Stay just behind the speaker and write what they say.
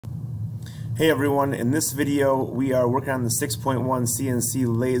Hey everyone, in this video we are working on the 6.1 CNC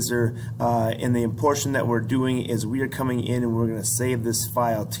laser and the portion that we're doing is we are coming in and we're going to save this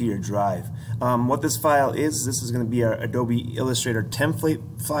file to your drive. What this file is, this is going to be our Adobe Illustrator template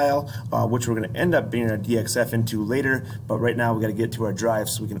file, which we're going to end up bringing our DXF into later, but right now we got to get to our drive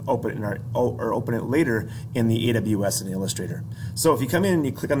so we can open it in open it later in the AWS and Illustrator. So if you come in and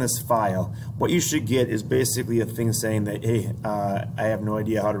you click on this file, what you should get is basically a thing saying that, hey, I have no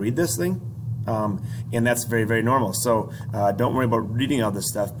idea how to read this thing. And that's very, very normal. So don't worry about reading all this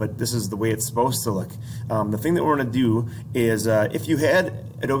stuff, but this is the way it's supposed to look. The thing that we're going to do is if you had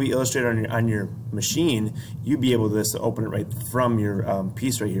Adobe Illustrator on your machine, you'd be able to just open it right from your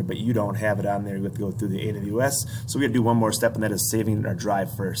piece right here, but you don't have it on there. You have to go through the AWS. So we have to do one more step, and that is saving it in our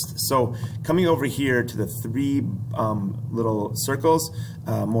drive first. So coming over here to the three little circles,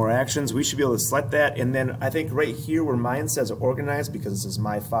 more actions, we should be able to select that, and then I think right here where mine says organized, because this is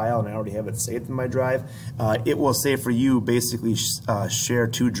my file and I already have it saved in my drive, it will say for you basically share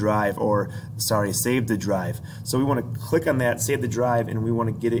to drive, or sorry, save the drive. So we want to click on that, save the drive, and we want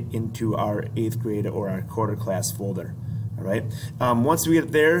to get it into our 8th grade or our quarter class folder. All right. Once we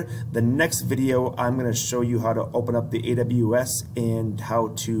get there, the next video I'm going to show you how to open up the AWS and how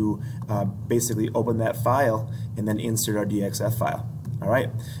to basically open that file and then insert our DXF file. All right.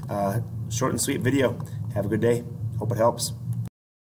 Short and sweet video. Have a good day. Hope it helps.